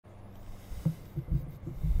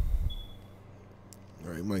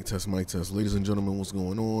Alright, mic test. Ladies and gentlemen, what's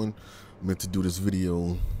going on? I meant to do this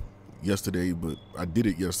video yesterday, but I did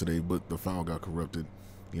it yesterday, but the file got corrupted.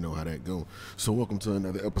 You know how that go. So welcome to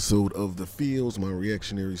another episode of The Feels, my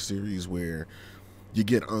reactionary series where you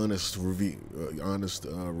get honest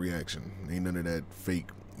reaction. Ain't none of that fake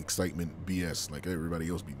excitement BS like everybody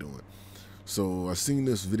else be doing. So I seen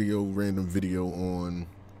this video, random video on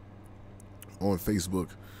Facebook.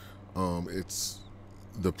 It's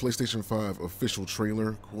the PlayStation 5 official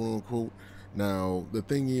trailer, quote unquote. Now, the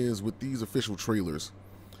thing is, with these official trailers,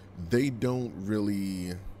 they don't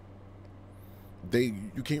really,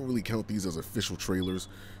 you can't really count these as official trailers,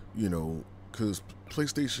 you know, because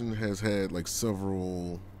PlayStation has had like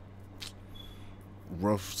several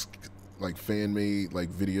rough, like fan-made like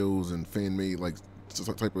videos and fan-made like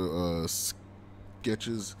type of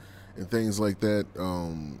sketches and things like that,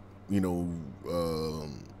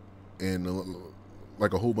 and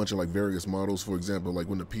like a whole bunch of like various models. For example, like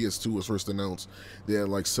when the PS2 was first announced, they had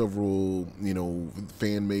like several,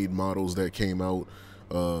 fan-made models that came out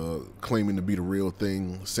claiming to be the real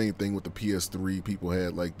thing. Same thing with the PS3. People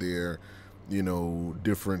had like their,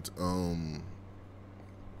 different,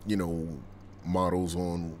 models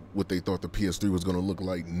on what they thought the PS3 was going to look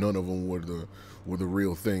like. None of them were the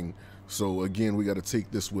real thing. So again, we got to take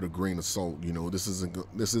this with a grain of salt. This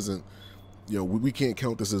isn't. We can't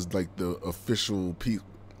count this as like the official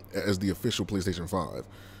official PlayStation 5.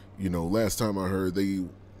 Last time I heard they,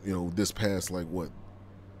 this past like what,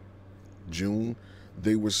 June,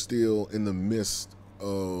 they were still in the midst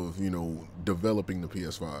of, developing the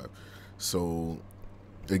PS5. So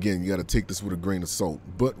again, you got to take this with a grain of salt.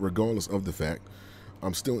 But regardless of the fact,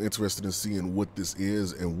 I'm still interested in seeing what this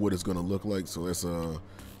is and what it's going to look like. So let's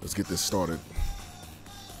get this started.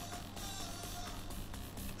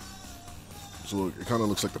 So it kind of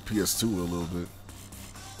looks like the PS2 a little bit.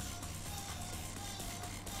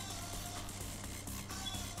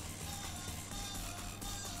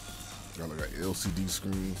 Got like an LCD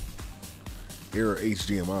screen, Era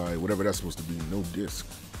HDMI, whatever that's supposed to be. No disc.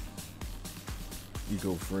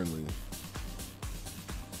 Eco-friendly.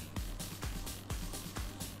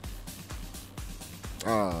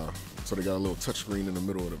 So they got a little touchscreen in the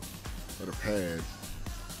middle of the pad.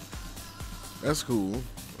 That's cool.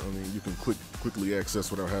 I mean, you can quickly access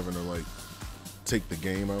without having to like take the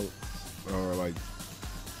game out or like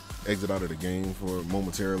exit out of the game for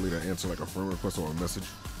momentarily to answer like a friend request or a message.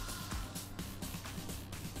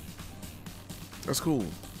 That's cool.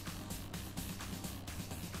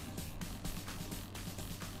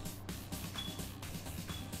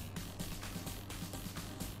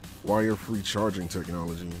 Wire-free charging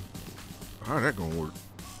technology. How's that gonna work?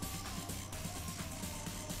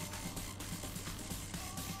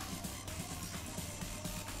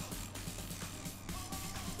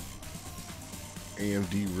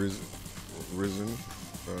 AMD Ryzen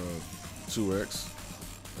 2X.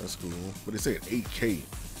 That's cool. But they say at 8K.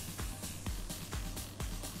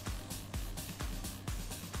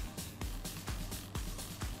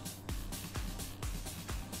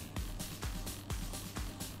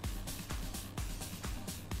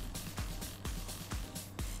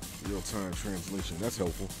 Real-time translation. That's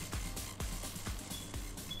helpful.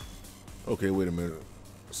 Okay, wait a minute.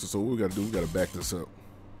 So what we gotta do, we gotta back this up.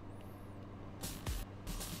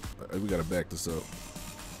 We gotta back this up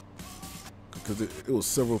because it was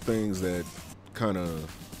several things that kind of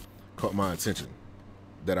caught my attention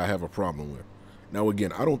that I have a problem with. Now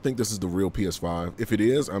again, I don't think this is the real PS5. If it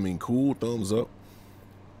is, I mean, cool, thumbs up.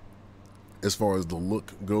 As far as the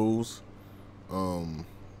look goes,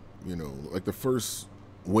 like the first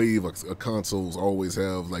wave of consoles always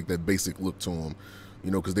have like that basic look to them,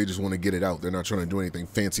 because they just want to get it out. They're not trying to do anything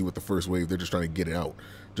fancy with the first wave. They're just trying to get it out,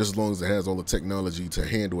 just as long as it has all the technology to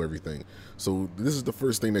handle everything. So this is the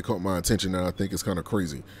first thing that caught my attention, and I think it's kind of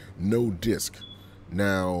crazy. No disc.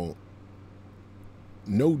 Now,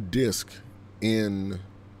 no disc in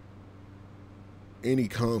any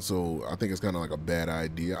console, I think it's kind of like a bad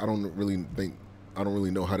idea. I don't really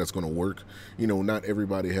know how that's going to work. Not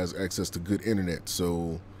everybody has access to good internet,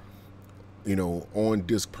 so on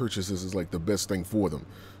disc purchases is like the best thing for them.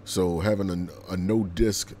 So having a no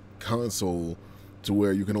disc console to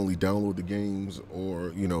where you can only download the games,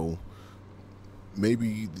 or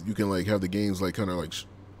maybe you can like have the games like kind of like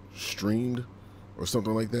streamed or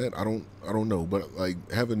something like that. I don't know, but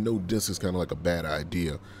like having no disc is kind of like a bad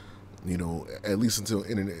idea. At least until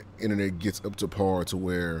internet gets up to par to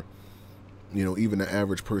where even the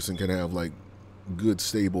average person can have like good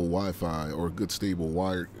stable Wi-Fi or good stable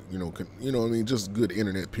wire, just good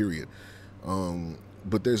internet period.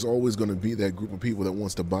 but there's always going to be that group of people that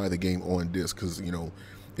wants to buy the game on disc, because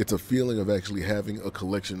it's a feeling of actually having a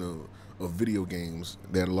collection of video games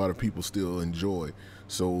that a lot of people still enjoy.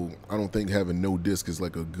 So I don't think having no disc is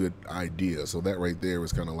like a good idea. So that right there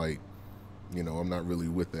is kind of like, I'm not really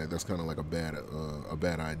with that. That's kind of like a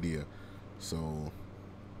bad idea. So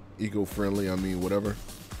eco-friendly, I mean, whatever.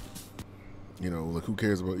 Like, who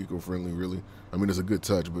cares about eco-friendly, really? I mean, it's a good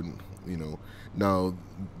touch, but now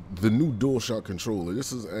the new DualShock controller,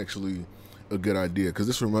 this is actually a good idea, because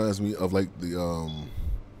this reminds me of like the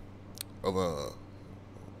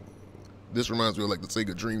this reminds me of like the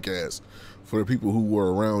Sega Dreamcast. For the people who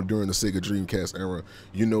were around during the Sega Dreamcast era,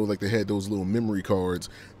 like they had those little memory cards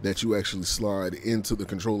that you actually slide into the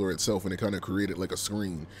controller itself, and it kind of created like a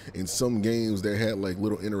screen. In some games, they had like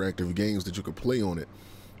little interactive games that you could play on it,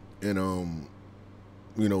 and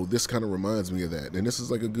this kind of reminds me of that. And this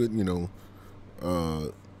is like a good,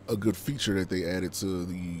 a good feature that they added to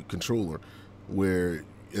the controller, where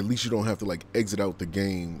at least you don't have to like exit out the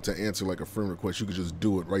game to answer like a friend request. You could just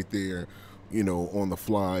do it right there, on the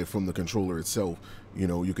fly from the controller itself.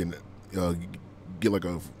 You can get like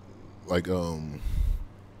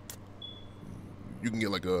you can get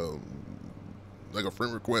like a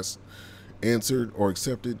friend request answered or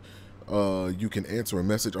accepted. You can answer a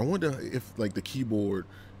message. I wonder if like the keyboard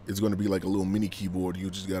is going to be like a little mini keyboard. You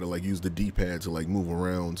just got to like use the D-pad to like move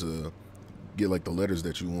around to get like the letters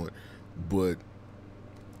that you want. But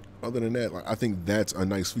other than that, like, I think that's a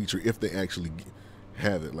nice feature if they actually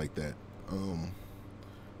have it like that.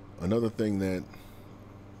 Another thing that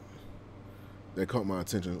caught my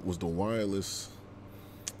attention was the wireless.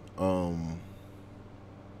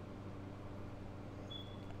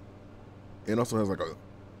 It also has like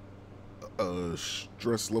a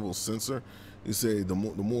stress level sensor. You say the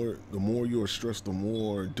more you're stressed, the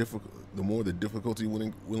more the difficulty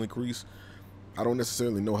will increase. I don't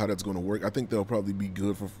necessarily know how that's going to work. I think they'll probably be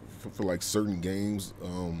good for like certain games,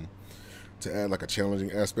 to add like a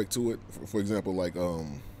challenging aspect to it. For example, like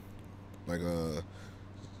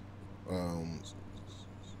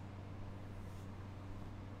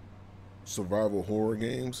survival horror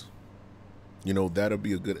games. That'll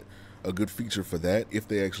be a good feature for that if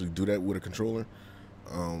they actually do that with a controller.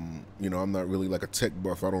 I'm not really like a tech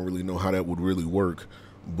buff. I don't really know how that would really work,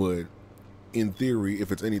 but in theory,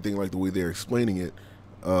 if it's anything like the way they're explaining it,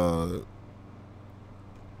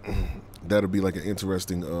 that'll be like an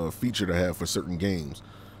interesting feature to have for certain games.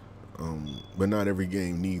 But not every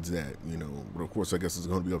game needs that, But of course, I guess it's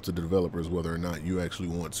going to be up to the developers whether or not you actually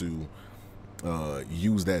want to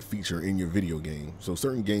use that feature in your video game. So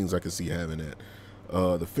certain games I can see having that.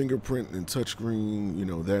 The fingerprint and touchscreen,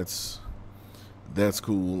 that's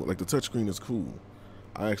cool. Like the touchscreen is cool.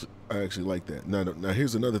 I actually like that. Now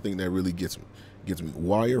here's another thing that really gets me.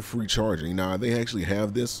 Wire-free charging. Now they actually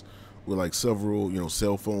have this with like several,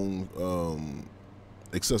 cell phone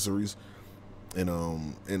accessories and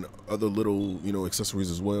other little,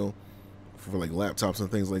 accessories as well for like laptops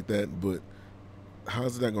and things like that. But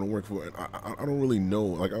how's that going to work for it? I don't really know.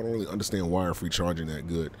 Like, I don't really understand wire-free charging that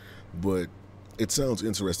good, but it sounds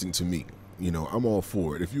interesting to me. I'm all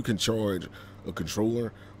for it. If you can charge a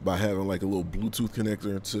controller by having like a little Bluetooth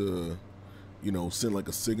connector to, send like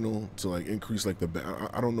a signal to like increase like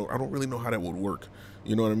I don't know. I don't really know how that would work.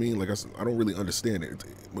 You know what I mean? Like, I don't really understand it,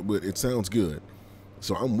 but it sounds good.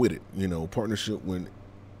 So I'm with it. Partnership with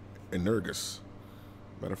Energus.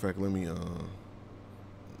 Matter of fact, let me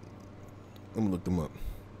look them up.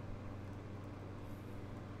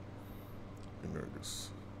 Energus.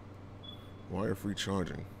 Wire-free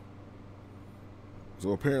charging.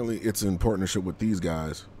 So apparently it's in partnership with these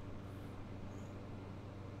guys.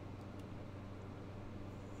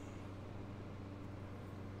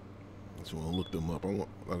 So I'll look them up.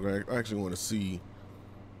 I actually want to see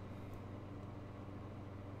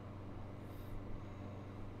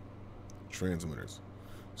transmitters.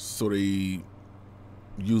 So they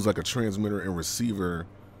use like a transmitter and receiver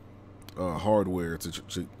hardware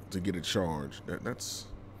to get it charged. That's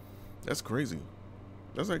crazy.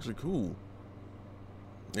 That's actually cool.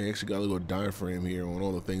 They actually got a little diaphragm here on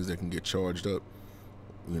all the things that can get charged up.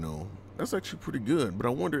 That's actually pretty good. But I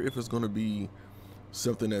wonder if it's going to be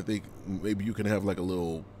something that maybe you can have like a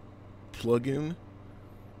little plug-in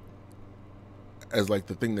as like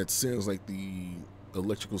the thing that sends like the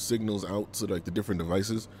electrical signals out to like the different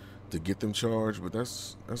devices to get them charged. But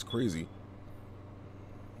that's crazy.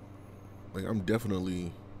 Like, I'm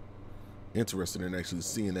definitely interested in actually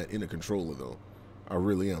seeing that in a controller, though. I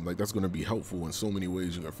really am. Like, that's going to be helpful in so many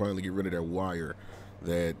ways. You're going to finally get rid of that wire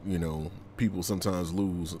that, people sometimes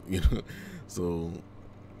lose, So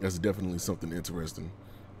that's definitely something interesting.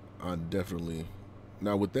 I definitely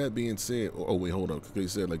Now, with that being said, oh wait, hold up. They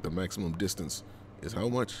said like the maximum distance is how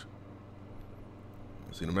much?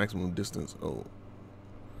 See the maximum distance. Oh,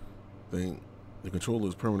 thing. The controller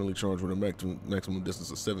is permanently charged with a maximum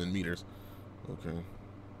distance of 7 meters. Okay.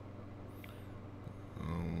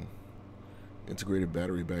 Integrated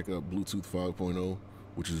battery backup, Bluetooth 5.0,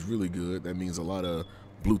 which is really good. That means a lot of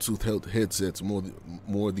Bluetooth headsets, more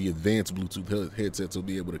the advanced Bluetooth headsets will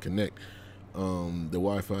be able to connect. The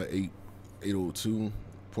Wi-Fi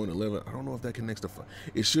 802.11. I don't know if that connects to 5.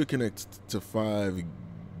 It should connect to 5.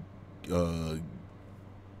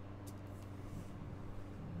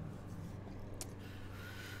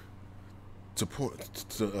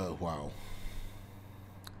 Wow.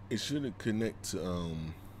 It shouldn't connect to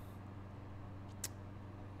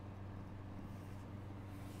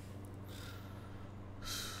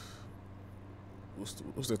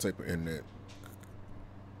what's that type of internet?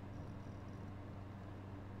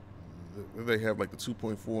 They have like the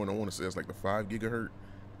 2.4, and I want to say it's like the 5 gigahertz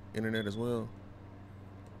internet as well.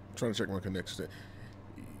 I'm trying to check my connection.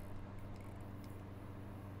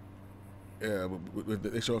 Yeah, but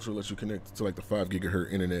they should also let you connect to like the 5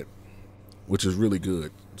 gigahertz internet, which is really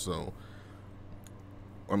good. So,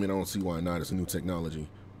 I mean, I don't see why not. It's a new technology.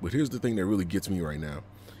 But here's the thing that really gets me right now: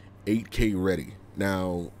 8K ready.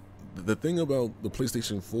 Now, the thing about the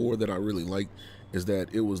PlayStation 4 that I really like is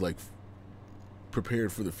that it was like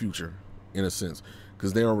prepared for the future in a sense,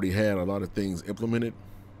 because they already had a lot of things implemented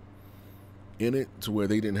in it to where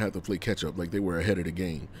they didn't have to play catch up. Like, they were ahead of the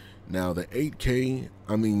game. Now the 8K,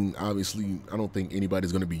 I mean, obviously I don't think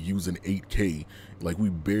anybody's going to be using 8K. Like, we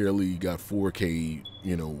barely got 4K,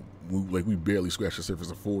 you know, we barely scratched the surface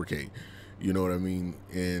of 4K, you know what I mean?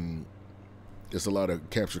 And it's a lot of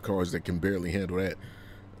capture cards that can barely handle that.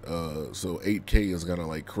 So 8K is kind of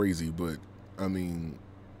like crazy, but I mean,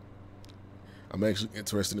 I'm actually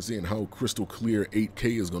interested in seeing how crystal clear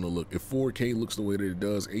 8K is going to look. If 4K looks the way that it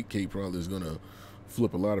does, 8K probably is going to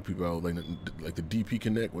flip a lot of people out, like the DP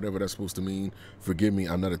Connect, whatever that's supposed to mean. Forgive me,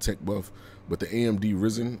 I'm not a tech buff, but the AMD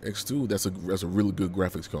Ryzen X2, that's a really good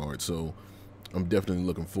graphics card. So I'm definitely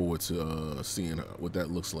looking forward to seeing what that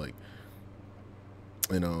looks like.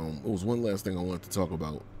 And it was one last thing I wanted to talk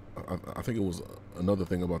about. I think it was another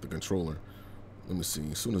thing about the controller. Let me see.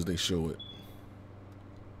 As soon as they show it,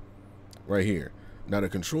 right here. Now the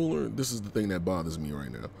controller, this is the thing that bothers me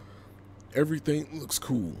right now. Everything looks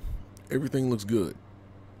cool. Everything looks good.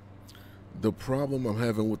 The problem I'm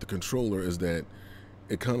having with the controller is that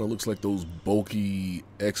it kind of looks like those bulky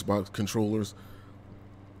Xbox controllers,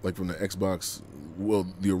 like from the Xbox, well,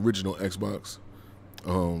 the original Xbox,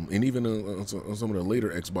 and even on some of the later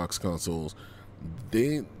Xbox consoles.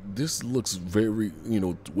 This looks very, you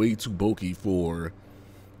know, way too bulky for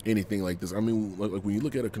anything like this. I mean, like when you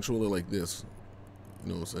look at a controller like this,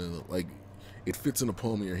 you know what I'm saying, like, it fits in the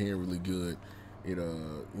palm of your hand really good. It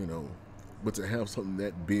you know, but to have something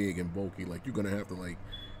that big and bulky, like, you're gonna have to, like,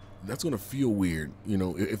 that's gonna feel weird, you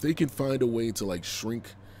know. If they can find a way to like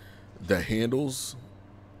shrink the handles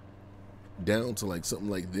down to like something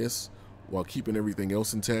like this while keeping everything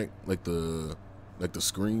else intact, like the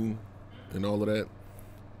screen and all of that,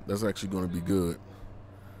 that's actually going to be good.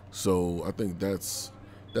 So I think that's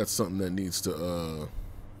something that needs to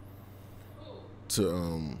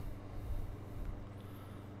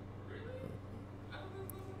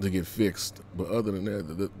get fixed. But other than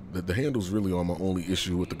that, the handles really are my only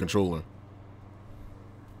issue with the controller.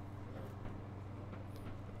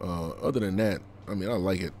 Other than that, I mean, I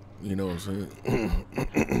like it. You know what I'm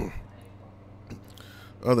saying?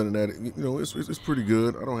 Other than that, you know, it's pretty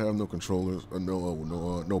good. I don't have no controllers,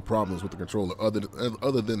 no problems with the controller other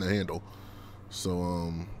than the handle.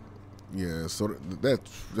 So yeah, so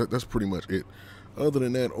that's pretty much it. Other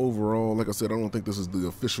than that, overall, like I said, I don't think this is the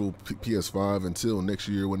official PS5 until next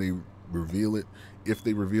year when they reveal it, if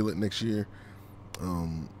they reveal it next year.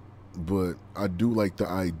 But I do like the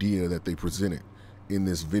idea that they presented in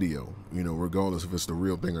this video, you know, regardless if it's the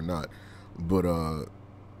real thing or not. But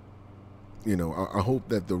you know, I hope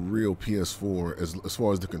that the real PS4, as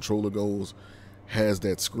far as the controller goes, has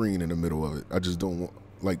that screen in the middle of it. I just don't want,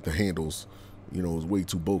 like, the handles, you know, is way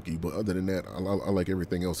too bulky. But other than that, I like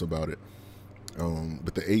everything else about it.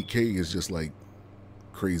 But the 8K is just like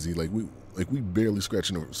crazy. Like we barely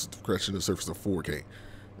scratching the surface of 4K.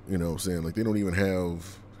 You know what I'm saying? Like, they don't even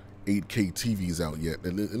have 8K TVs out yet,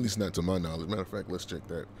 at least not to my knowledge. Matter of fact, let's check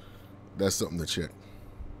that. That's something to check.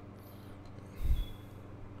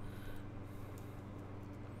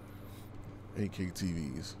 8K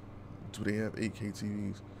TVs. Do they have 8K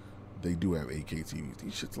TVs? They do have 8K TVs.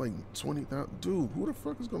 These shit's like 20,000. Dude, who the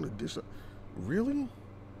fuck is gonna dish up? Really?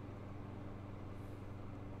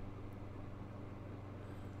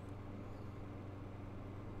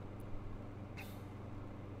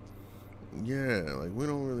 Yeah, like we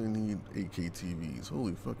don't really need 8K TVs.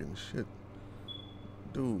 Holy fucking shit,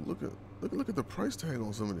 dude! Look at the price tag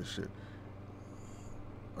on some of this shit.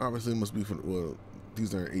 Obviously, it must be for, well,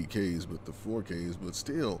 these aren't 8Ks, but the 4Ks. But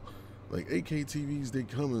still, like 8K TVs, they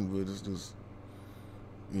coming, but it's just,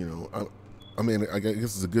 you know, I mean, I guess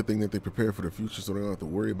it's a good thing that they prepare for the future, so they don't have to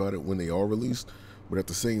worry about it when they are released. But at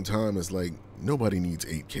the same time, it's like nobody needs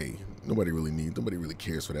 8K. Nobody really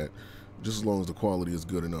cares for that. Just as long as the quality is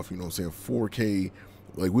good enough, you know what I'm saying? 4K,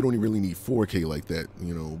 like we don't even really need 4K like that,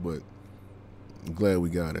 you know. But I'm glad we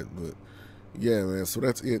got it. But yeah, man. So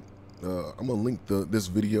that's it. I'm gonna link this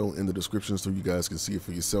video in the description so you guys can see it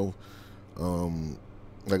for yourself.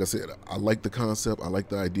 Like I said, I like the concept. I like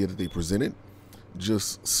the idea that they presented.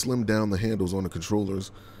 Just slim down the handles on the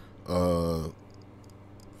controllers.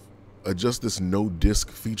 Adjust this no disc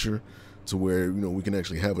feature to where, you know, we can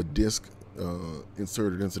actually have a disc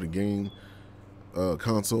inserted into the game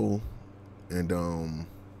console. And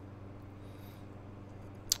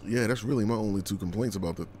yeah, that's really my only two complaints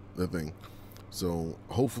about the thing. So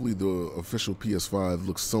hopefully the official PS5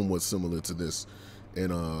 looks somewhat similar to this.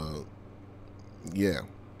 And yeah,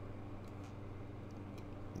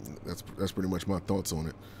 that's pretty much my thoughts on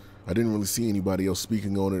it. I didn't really see anybody else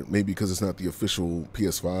speaking on it, maybe because it's not the official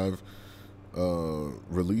PS5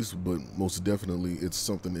 release, but most definitely it's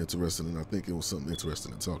something interesting, and I think it was something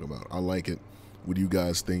interesting to talk about. I like it. What do you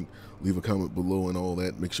guys think? Leave a comment below and all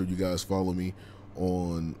that. Make sure you guys follow me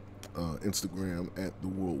on Instagram at the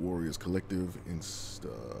World Warriors Collective.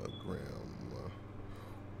 Instagram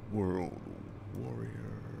World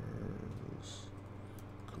Warriors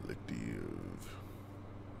Collective.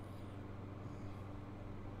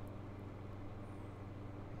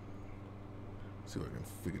 See if I can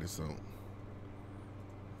figure this out.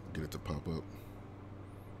 Get it to pop up.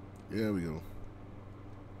 There we go.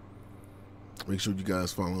 Make sure you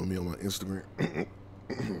guys follow me on my Instagram.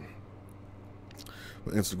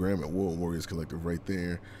 My Instagram at World Warriors Collective right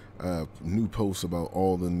there. I have new posts about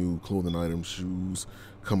all the new clothing items, shoes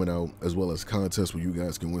coming out, as well as contests where you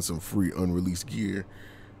guys can win some free unreleased gear.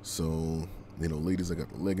 So, you know, ladies, I got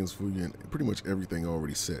the leggings for you and pretty much everything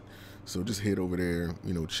already set. So just head over there,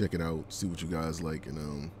 you know, check it out, see what you guys like,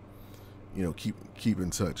 and you know, keep in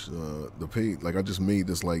touch. The page, like I just made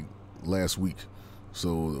this like last week,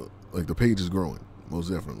 so like the page is growing most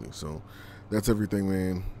definitely. So that's everything,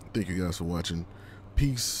 man. Thank you guys for watching.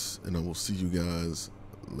 Peace, and I will see you guys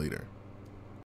later.